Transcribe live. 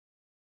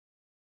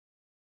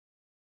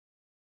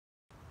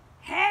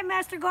Hey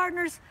Master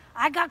Gardeners,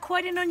 I got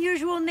quite an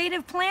unusual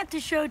native plant to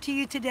show to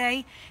you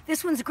today.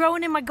 This one's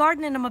growing in my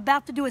garden and I'm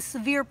about to do a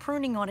severe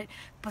pruning on it.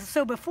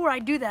 So before I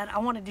do that, I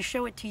wanted to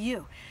show it to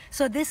you.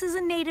 So this is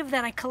a native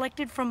that I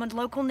collected from a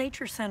local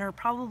nature center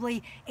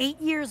probably 8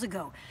 years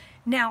ago.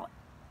 Now,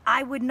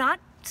 I would not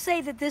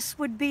say that this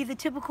would be the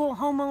typical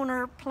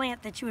homeowner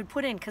plant that you would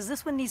put in, because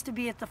this one needs to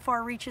be at the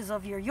far reaches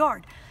of your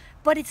yard.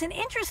 But it's an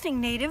interesting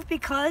native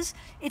because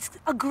it's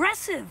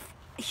aggressive,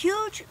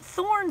 huge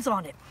thorns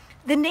on it.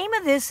 The name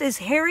of this is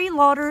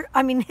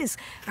his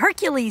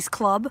Hercules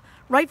club,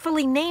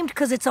 rightfully named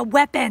because it's a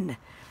weapon.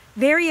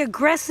 Very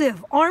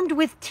aggressive, armed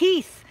with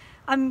teeth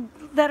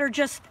that are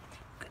just,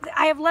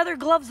 I have leather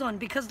gloves on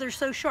because they're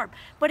so sharp.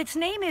 But its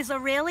name is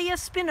Aralia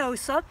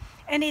spinosa,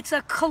 and it's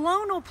a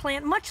colonial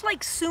plant, much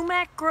like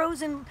sumac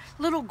grows in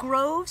little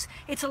groves.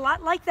 It's a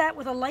lot like that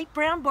with a light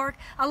brown bark,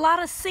 a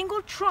lot of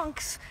single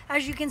trunks,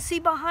 as you can see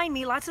behind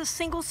me, lots of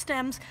single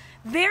stems,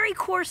 very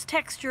coarse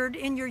textured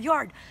in your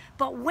yard.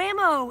 But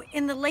whammo,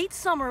 in the late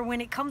summer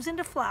when it comes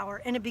into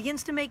flower and it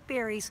begins to make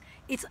berries,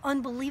 it's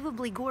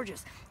unbelievably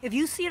gorgeous. If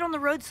you see it on the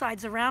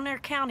roadsides around our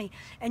county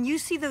and you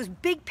see those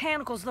big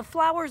panicles, the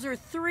flowers are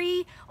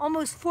 3,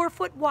 almost 4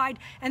 foot wide,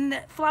 and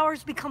the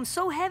flowers become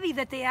so heavy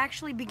that they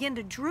actually begin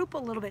to droop a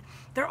little bit.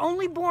 They're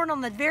only born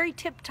on the very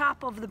tip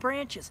top of the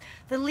branches.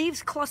 The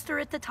leaves cluster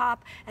at the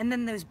top and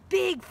then those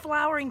big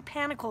flowering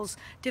panicles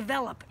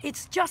develop.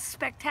 It's just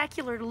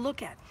spectacular to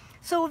look at.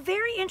 So a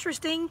very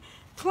interesting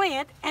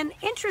plant and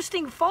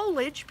interesting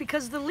foliage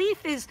because the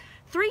leaf is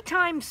 3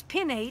 times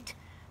pinnate.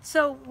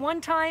 So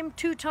 1 time,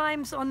 2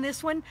 times on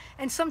this one,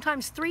 and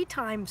sometimes 3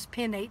 times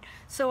pinnate.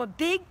 So a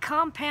big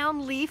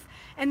compound leaf.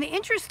 And the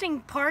interesting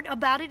part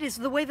about it is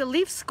the way the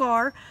leaf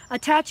scar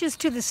attaches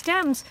to the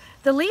stems.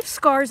 The leaf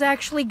scars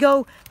actually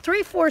go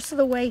 3/4 of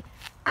the way.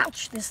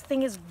 Ouch, this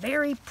thing is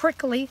very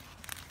prickly.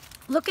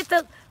 Look at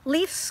the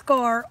leaf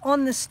scar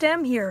on the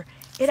stem here.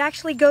 It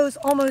actually goes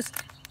almost,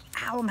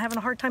 ow, I'm having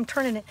a hard time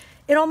turning it.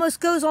 It almost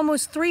goes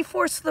almost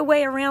 3/4 of the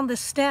way around the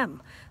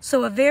stem.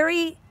 So a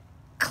very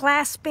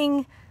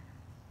clasping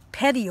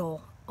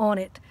petiole on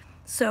it.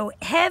 So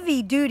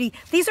heavy duty.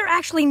 These are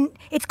actually,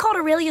 it's called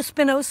Aralia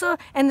spinosa,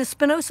 and the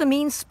spinosa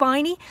means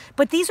spiny,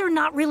 but these are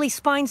not really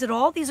spines at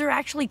all. These are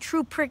actually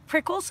true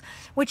prickles,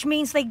 which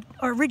means they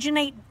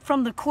originate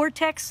from the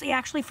cortex,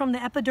 actually from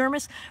the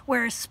epidermis,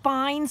 whereas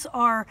spines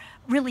are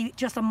really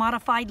just a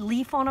modified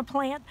leaf on a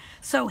plant.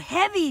 So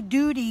heavy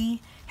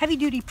duty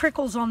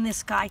prickles on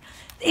this guy.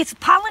 It's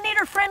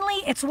pollinator friendly,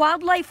 it's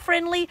wildlife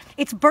friendly,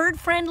 it's bird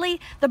friendly.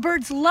 The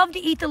birds love to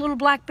eat the little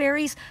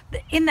blackberries.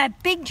 In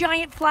that big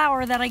giant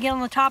flower that I get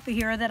on the top of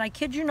here, that I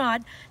kid you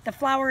not, the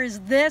flower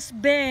is this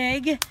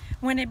big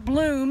when it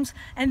blooms,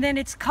 and then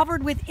it's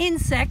covered with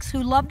insects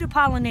who love to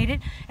pollinate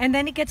it, and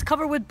then it gets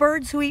covered with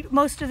birds who eat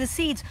most of the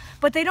seeds.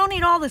 But they don't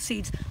eat all the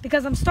seeds,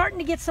 because I'm starting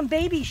to get some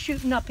babies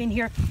shooting up in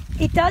here.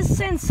 It does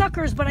send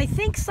suckers, but I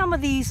think some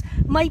of these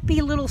might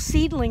be little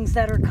seedlings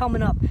that are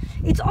coming up.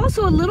 It's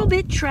also a little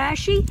bit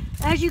trashy.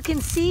 As you can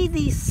see,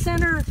 the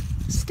center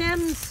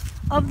stems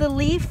of the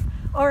leaf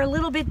are a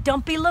little bit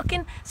dumpy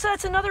looking. So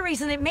that's another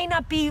reason it may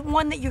not be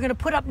one that you're going to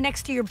put up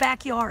next to your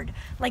backyard,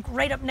 like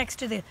right up next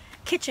to the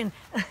kitchen.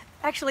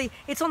 Actually,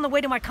 it's on the way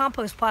to my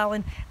compost pile,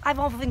 and I've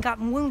often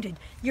gotten wounded.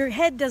 Your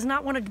head does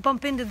not want to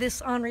bump into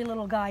this ornery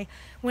little guy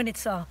when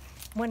it's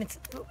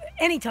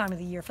any time of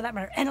the year for that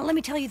matter. And let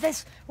me tell you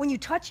this, when you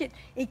touch it,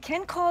 it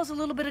can cause a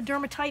little bit of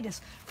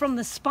dermatitis from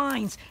the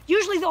spines.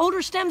 Usually the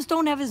older stems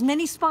don't have as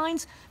many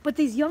spines, but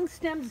these young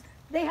stems,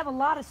 they have a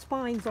lot of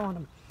spines on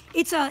them.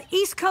 It's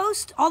East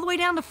Coast, all the way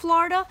down to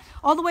Florida,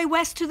 all the way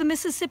west to the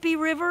Mississippi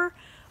River.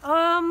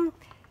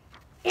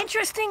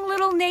 Interesting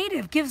little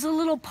native, gives a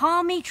little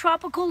palmy,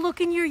 tropical look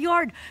in your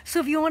yard.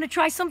 So if you want to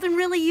try something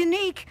really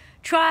unique,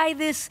 try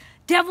this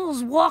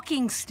devil's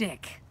walking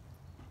stick.